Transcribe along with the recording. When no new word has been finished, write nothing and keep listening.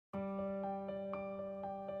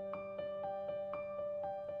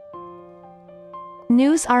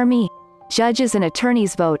NewsRme. Judges and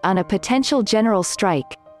attorneys vote on a potential general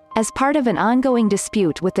strike, as part of an ongoing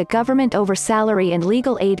dispute with the government over salary and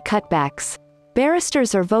legal aid cutbacks.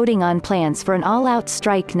 Barristers are voting on plans for an all-out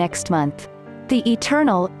strike next month. The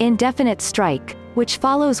eternal, indefinite strike, which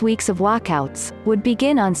follows weeks of walkouts, would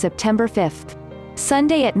begin on September 5th.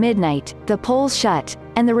 Sunday at midnight, the polls shut,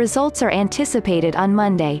 and the results are anticipated on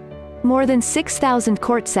Monday. More than 6,000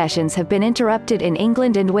 court sessions have been interrupted in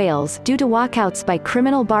England and Wales due to walkouts by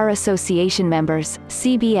Criminal Bar Association members,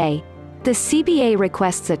 CBA. The CBA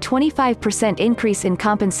requests a 25% increase in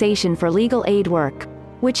compensation for legal aid work,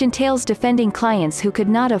 which entails defending clients who could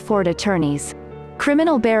not afford attorneys.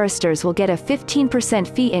 Criminal barristers will get a 15%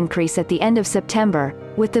 fee increase at the end of September,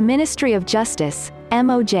 with the Ministry of Justice,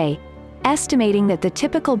 MOJ, estimating that the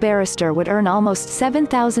typical barrister would earn almost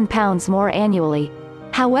 £7,000 more annually.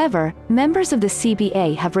 However, members of the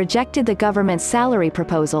CBA have rejected the government's salary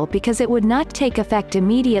proposal because it would not take effect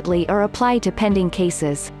immediately or apply to pending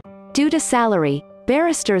cases. Due to salary,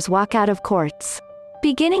 barristers walk out of courts.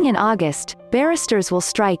 Beginning in August, barristers will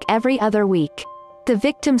strike every other week. The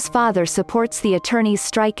victim's father supports the attorney's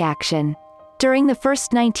strike action. During the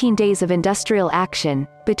first 19 days of industrial action,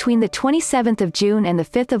 between the 27th of June and the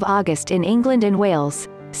 5th of August in England and Wales,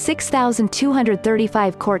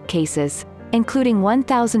 6,235 court cases, including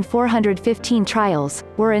 1,415 trials,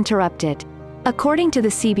 were interrupted. According to the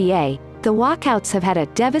CBA, the walkouts have had a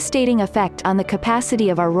devastating effect on the capacity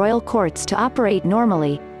of our royal courts to operate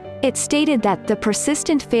normally. It stated that the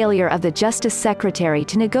persistent failure of the Justice Secretary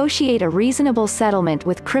to negotiate a reasonable settlement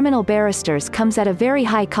with criminal barristers comes at a very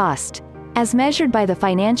high cost, as measured by the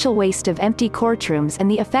financial waste of empty courtrooms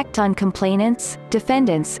and the effect on complainants,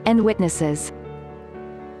 defendants, and witnesses.